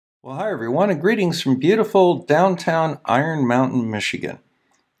Well, hi everyone, and greetings from beautiful downtown Iron Mountain, Michigan.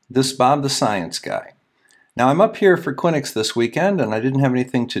 This is Bob the Science Guy. Now I'm up here for clinics this weekend and I didn't have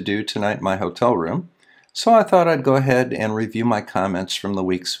anything to do tonight in my hotel room, so I thought I'd go ahead and review my comments from the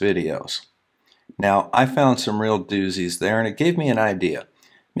week's videos. Now I found some real doozies there and it gave me an idea.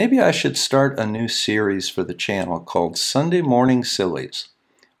 Maybe I should start a new series for the channel called Sunday Sillies,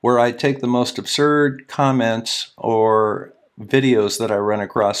 where I take the most absurd comments or videos that I run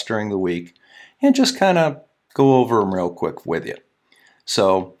across during the week and just kind of go over them real quick with you.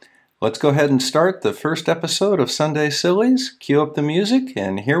 So let's go ahead and start the first episode of Sunday Sillies. Cue up the music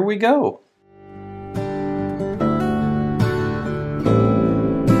and here we go.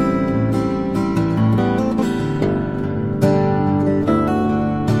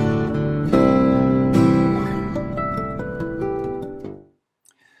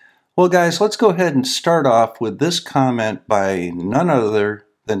 Well guys, let's go ahead and start off with this comment by none other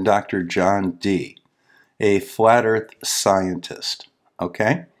than Dr. John D., a flat earth scientist.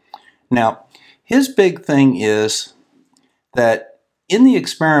 Okay? Now, his big thing is that in the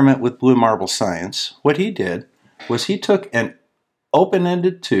experiment with BlueMarbleScience, what he did was he took an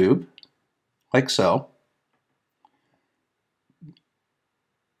open-ended tube, like so.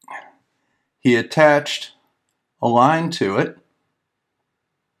 He attached a line to it,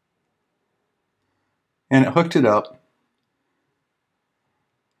 and it hooked it up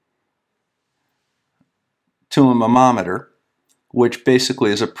to a thermometer, which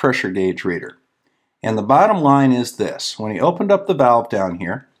basically is a pressure gauge reader. And the bottom line is this. When he opened up the valve down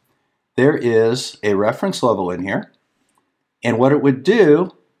here, there is a reference level in here. And what it would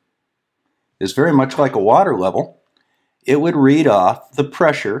do is very much like a water level. It would read off the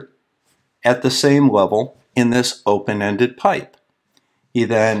pressure at the same level in this open-ended pipe. He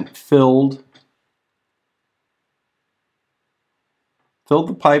then filled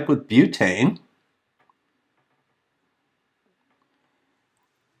the pipe with butane,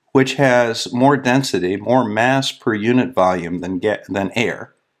 which has more density, more mass per unit volume than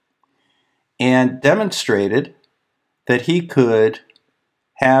air, and demonstrated that he could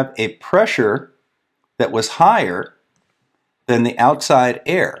have a pressure that was higher than the outside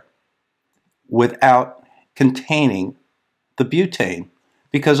air without containing the butane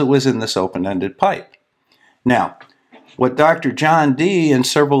because it was in this open-ended pipe. Now, what Dr. John D. and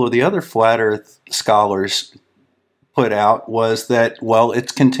several of the other flat earth scholars put out was that, well,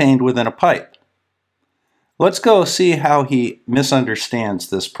 it's contained within a pipe. Let's go see how he misunderstands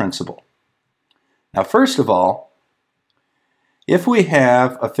this principle. Now, first of all, if we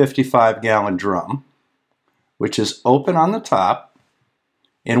have a 55-gallon drum, which is open on the top,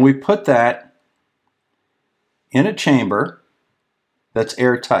 and we put that in a chamber that's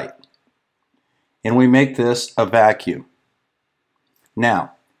airtight, and we make this a vacuum.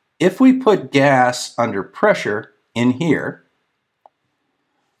 Now, if we put gas under pressure in here,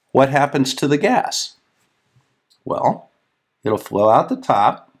 what happens to the gas? Well, it'll flow out the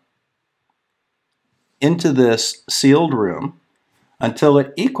top into this sealed room until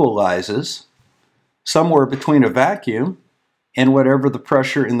it equalizes somewhere between a vacuum and whatever the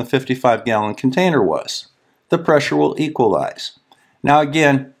pressure in the 55-gallon container was. The pressure will equalize. Now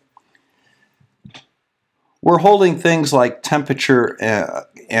again, we're holding things like temperature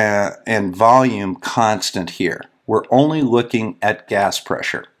and volume constant here. We're only looking at gas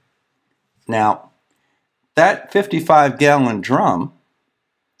pressure. Now, that 55-gallon drum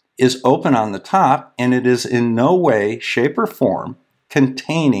is open on the top, and it is in no way, shape, or form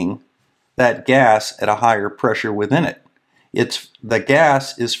containing that gas at a higher pressure within it. The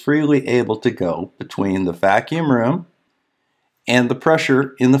gas is freely able to go between the vacuum room and the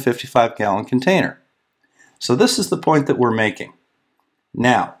pressure in the 55-gallon container. So this is the point that we're making.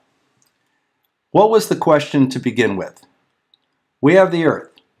 Now, what was the question to begin with? We have the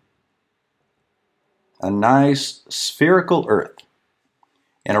Earth, a nice spherical Earth,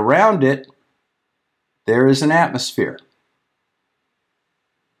 and around it there is an atmosphere.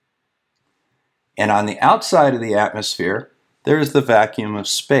 And on the outside of the atmosphere there is the vacuum of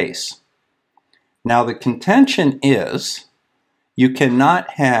space. Now the contention is you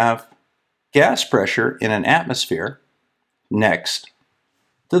cannot have gas pressure in an atmosphere next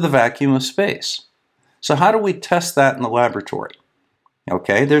to the vacuum of space. So how do we test that in the laboratory?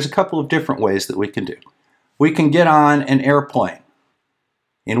 Okay, there's a couple of different ways that we can do. We can get on an airplane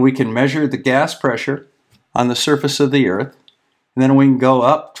and we can measure the gas pressure on the surface of the Earth, and then we can go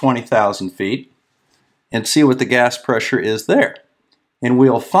up 20,000 feet and see what the gas pressure is there. And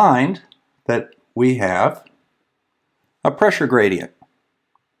we'll find that we have a pressure gradient.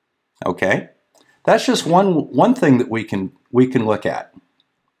 Okay, that's just one thing that we can look at.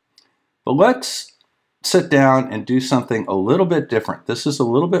 But let's sit down and do something a little bit different. This is a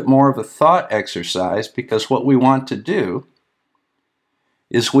little bit more of a thought exercise, because what we want to do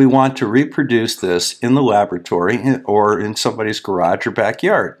is we want to reproduce this in the laboratory or in somebody's garage or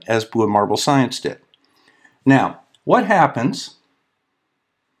backyard, as BlueMarbleScience did. Now, what happens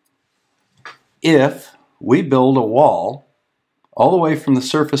if we build a wall all the way from the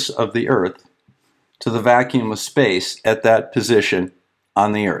surface of the Earth to the vacuum of space at that position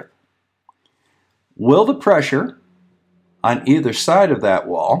on the Earth? Will the pressure on either side of that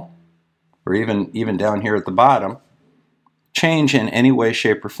wall, or even down here at the bottom, change in any way,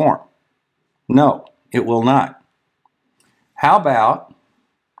 shape, or form? No, it will not. How about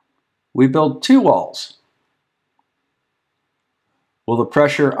we build two walls? Will the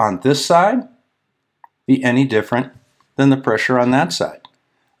pressure on this side be any different than the pressure on that side,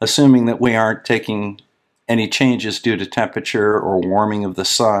 assuming that we aren't taking any changes due to temperature or warming of the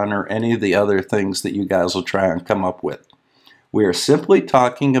sun or any of the other things that you guys will try and come up with? We are simply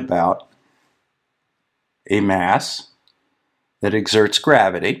talking about a mass that exerts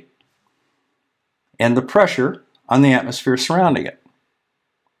gravity and the pressure on the atmosphere surrounding it.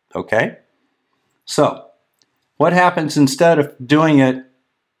 Okay? So, what happens instead of doing it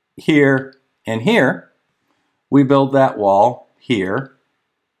here and here? We build that wall here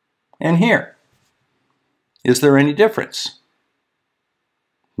and here. Is there any difference?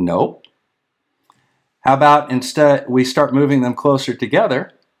 Nope. How about instead we start moving them closer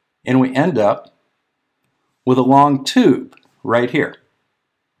together and we end up with a long tube right here?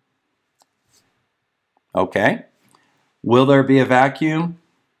 Okay. Will there be a vacuum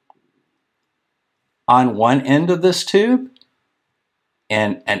on one end of this tube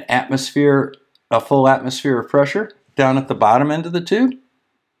and a full atmosphere of pressure down at the bottom end of the tube?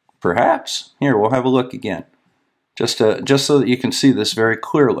 Perhaps. Here, we'll have a look again, just so that you can see this very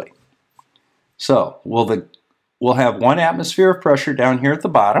clearly. So we'll have one atmosphere of pressure down here at the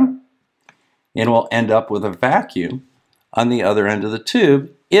bottom, and we'll end up with a vacuum on the other end of the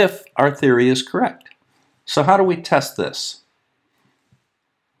tube if our theory is correct. So how do we test this?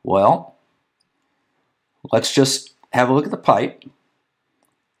 Well, let's just have a look at the pipe.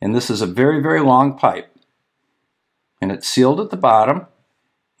 And this is a very, very long pipe. And it's sealed at the bottom,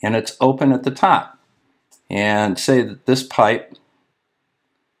 and it's open at the top. And say that this pipe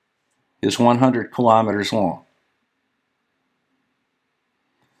is 100 kilometers long.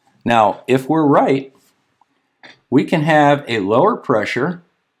 Now, if we're right, we can have a lower pressure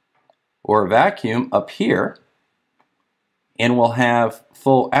or a vacuum up here, and we'll have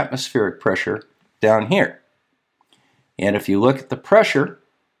full atmospheric pressure down here. And if you look at the pressure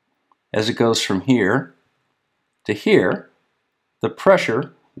as it goes from here to here, the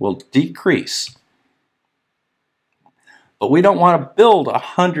pressure will decrease. But we don't want to build a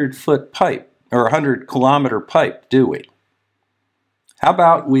 100-foot pipe or a 100-kilometer pipe, do we? How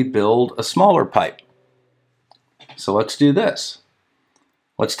about we build a smaller pipe? So let's do this.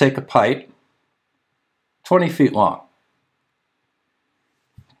 Let's take a pipe 20 feet long.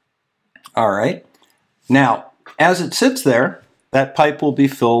 All right. Now, as it sits there, that pipe will be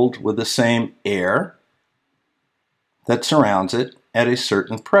filled with the same air that surrounds it at a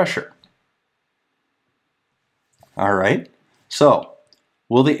certain pressure. All right. So,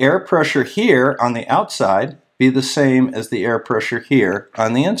 will the air pressure here on the outside be the same as the air pressure here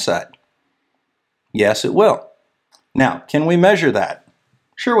on the inside? Yes, it will. Now, can we measure that?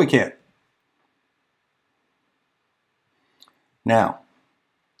 Sure we can. Now,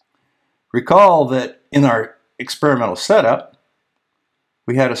 recall that in our experimental setup,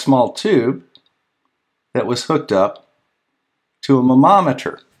 we had a small tube that was hooked up to a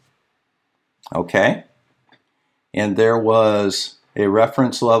thermometer. Okay? And there was a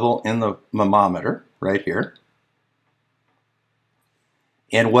reference level in the thermometer right here.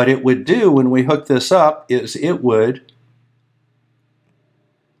 And what it would do when we hook this up is it would,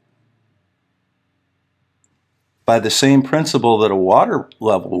 by the same principle that a water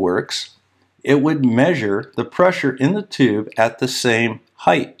level works, it would measure the pressure in the tube at the same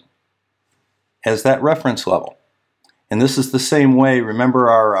height as that reference level. And this is the same way, remember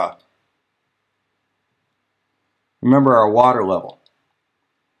our water level.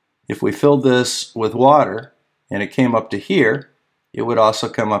 If we filled this with water and it came up to here, it would also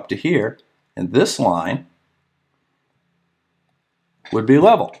come up to here, and this line would be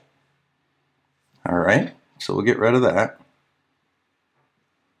level. All right, so we'll get rid of that.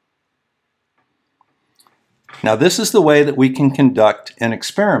 Now this is the way that we can conduct an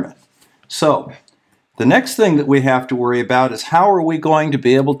experiment. So the next thing that we have to worry about is how are we going to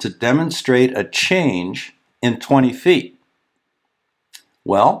be able to demonstrate a change in 20 feet?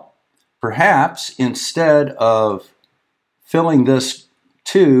 Well, perhaps instead of filling this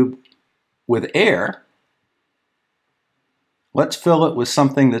tube with air, let's fill it with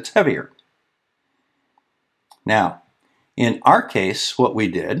something that's heavier. Now, in our case, what we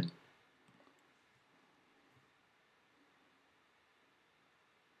did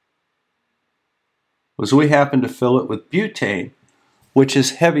was we happened to fill it with butane, which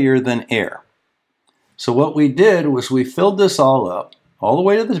is heavier than air. So what we did was we filled this all up, all the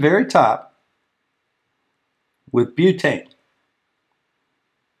way to the very top, with butane.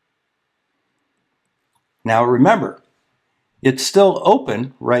 Now remember, it's still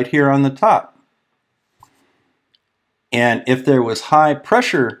open right here on the top. And if there was high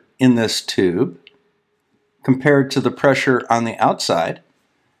pressure in this tube compared to the pressure on the outside,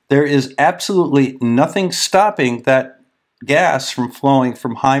 there is absolutely nothing stopping that gas from flowing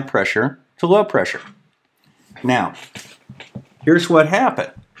from high pressure to low pressure. Now, here's what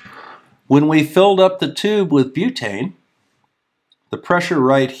happened. When we filled up the tube with butane, the pressure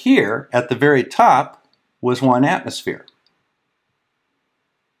right here at the very top was 1 atmosphere.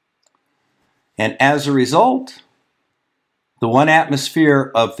 And as a result, the 1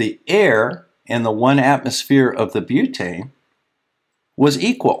 atmosphere of the air and the 1 atmosphere of the butane was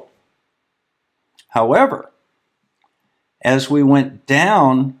equal. However, as we went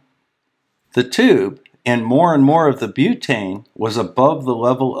down the tube and more of the butane was above the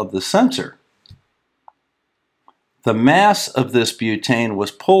level of the sensor, the mass of this butane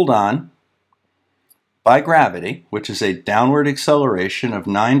was pulled on by gravity, which is a downward acceleration of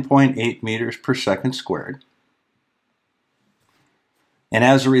 9.8 meters per second squared. And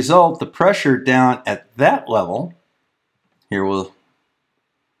as a result, the pressure down at that level,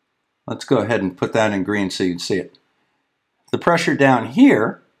 let's go ahead and put that in green so you can see it. The pressure down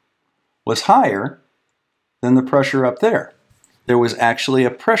here was higher than the pressure up there. There was actually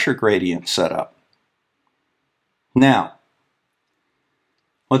a pressure gradient set up. Now,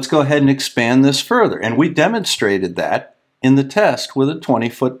 let's go ahead and expand this further. And we demonstrated that in the test with a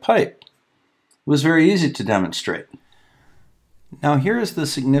 20-foot pipe. It was very easy to demonstrate. Now, here is the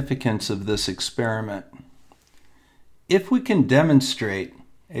significance of this experiment. If we can demonstrate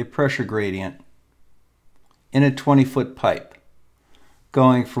a pressure gradient in a 20-foot pipe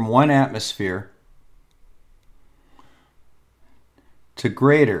going from 1 atmosphere to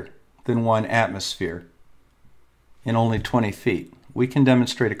greater than 1 atmosphere in only 20 feet, we can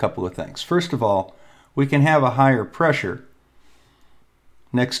demonstrate a couple of things. First of all, we can have a higher pressure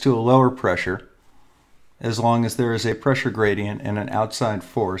next to a lower pressure as long as there is a pressure gradient and an outside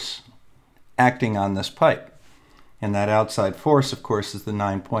force acting on this pipe. And that outside force, of course, is the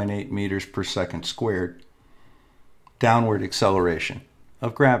 9.8 meters per second squared downward acceleration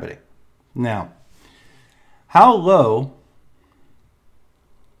of gravity. Now, how low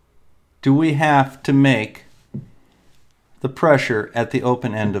do we have to make the pressure at the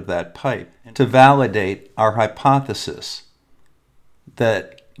open end of that pipe to validate our hypothesis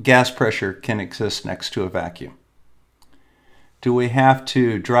that gas pressure can exist next to a vacuum? Do we have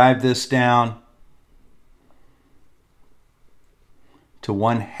to drive this down to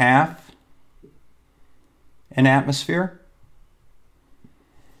 1/2 an atmosphere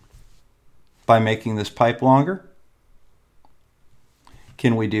by making this pipe longer?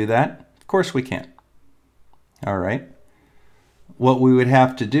 Can we do that? Of course we can. All right. What we would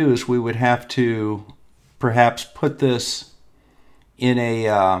have to do is we would have to perhaps put this in a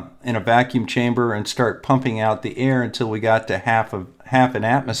vacuum chamber and start pumping out the air until we got to half an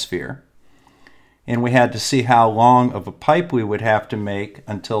atmosphere. And we had to see how long of a pipe we would have to make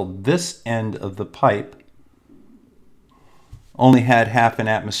until this end of the pipe only had 1/2 an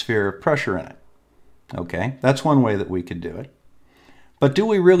atmosphere of pressure in it. Okay, that's one way that we could do it. But do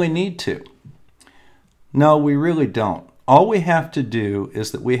we really need to? No, we really don't. All we have to do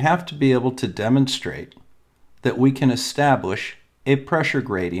is that we have to be able to demonstrate that we can establish a pressure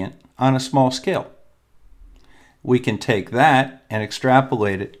gradient on a small scale. We can take that and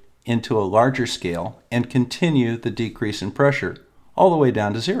extrapolate it into a larger scale and continue the decrease in pressure all the way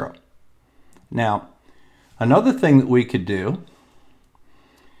down to 0. Now, another thing that we could do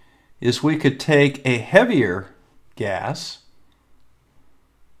is we could take a heavier gas,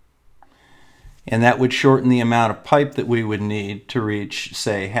 and that would shorten the amount of pipe that we would need to reach,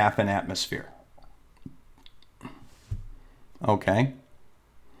 say, 1/2 an atmosphere. Okay.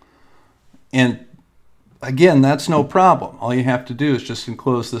 And again, that's no problem. All you have to do is just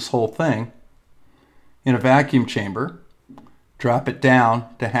enclose this whole thing in a vacuum chamber, drop it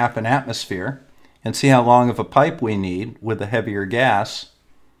down to 1/2 an atmosphere, and see how long of a pipe we need with a heavier gas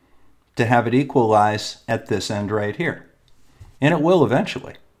to have it equalize at this end right here. And it will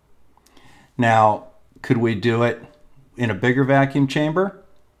eventually. Now, could we do it in a bigger vacuum chamber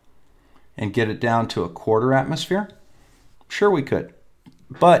and get it down to a 1/4 atmosphere? Sure we could.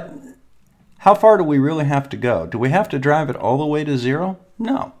 But how far do we really have to go? Do we have to drive it all the way to 0?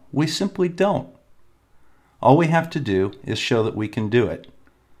 No, we simply don't. All we have to do is show that we can do it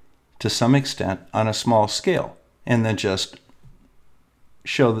to some extent on a small scale, and then just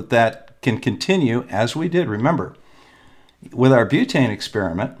show that that can continue as we did. Remember, with our butane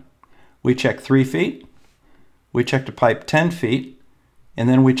experiment, we checked 3 feet, we checked a pipe 10 feet, and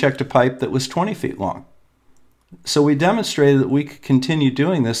then we checked a pipe that was 20 feet long. So we demonstrated that we could continue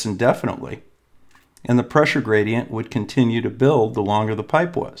doing this indefinitely, and the pressure gradient would continue to build the longer the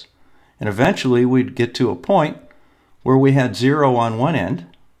pipe was. And eventually we'd get to a point where we had 0 on one end,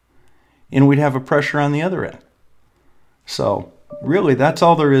 and we'd have a pressure on the other end. So really, that's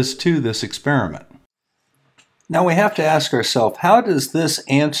all there is to this experiment. Now we have to ask ourselves, how does this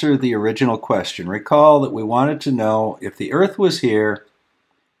answer the original question? Recall that we wanted to know if the Earth was here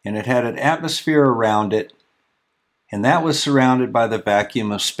and it had an atmosphere around it, and that was surrounded by the vacuum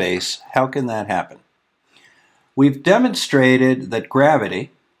of space, how can that happen? We've demonstrated that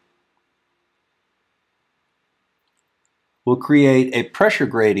gravity will create a pressure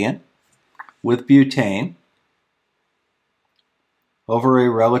gradient with butane over a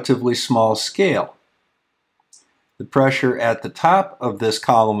relatively small scale. The pressure at the top of this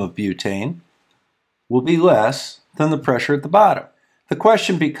column of butane will be less than the pressure at the bottom. The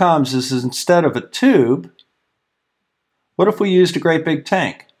question becomes, is instead of a tube, what if we used a great big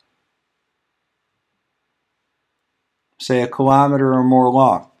tank? Say 1 kilometer or more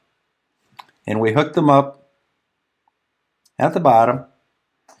long. And we hooked them up at the bottom,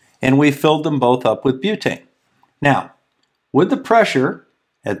 and we filled them both up with butane. Now, would the pressure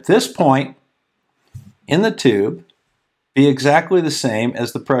at this point in the tube be exactly the same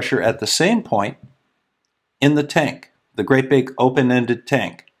as the pressure at the same point in the tank, the great big open-ended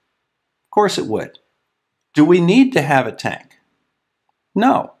tank? Of course it would. Do we need to have a tank?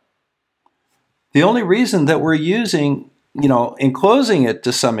 No. The only reason that we're using, enclosing it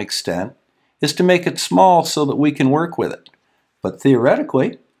to some extent is to make it small so that we can work with it. But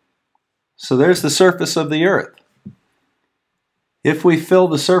theoretically, so there's the surface of the Earth. If we fill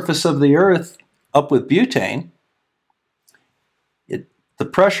the surface of the Earth up with butane, the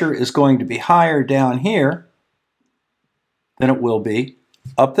pressure is going to be higher down here than it will be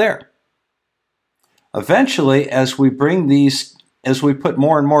up there. Eventually, as we put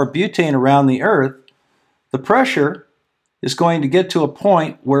more and more butane around the Earth, the pressure is going to get to a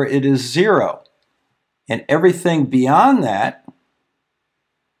point where it is 0. And everything beyond that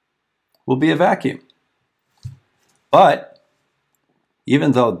will be a vacuum. But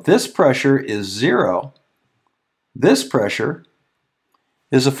even though this pressure is 0, this pressure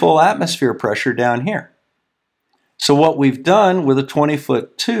is a full atmosphere pressure down here. So what we've done with a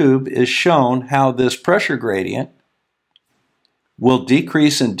 20-foot tube is shown how this pressure gradient will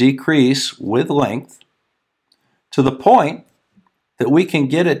decrease and decrease with length to the point that we can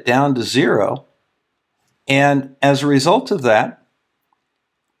get it down to 0. And as a result of that,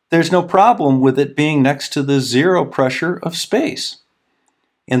 there's no problem with it being next to the 0 pressure of space.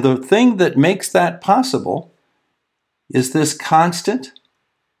 And the thing that makes that possible is this constant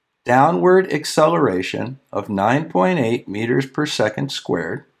downward acceleration of 9.8 meters per second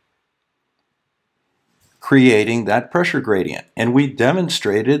squared, creating that pressure gradient. And we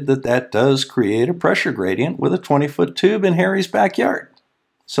demonstrated that that does create a pressure gradient with a 20-foot tube in Harry's backyard.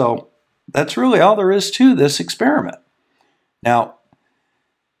 So that's really all there is to this experiment. Now,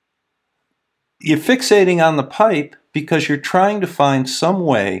 you're fixating on the pipe because you're trying to find some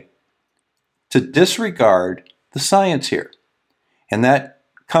way to disregard the science here. And that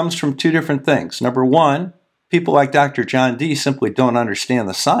comes from 2 different things. Number one, people like Dr. John D. simply don't understand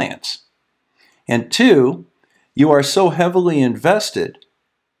the science. And 2, you are so heavily invested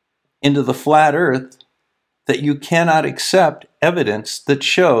into the flat Earth that you cannot accept evidence that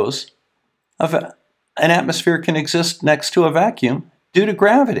shows an atmosphere can exist next to a vacuum due to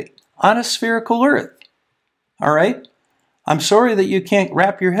gravity on a spherical Earth. All right? I'm sorry that you can't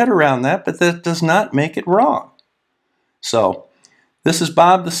wrap your head around that, but that does not make it wrong. So, this is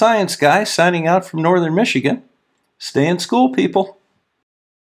Bob the Science Guy signing out from Northern Michigan. Stay in school, people.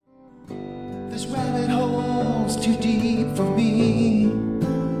 This rabbit hole's too deep for me.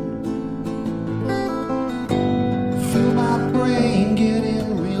 Feel my brain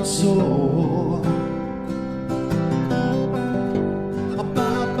getting real sore.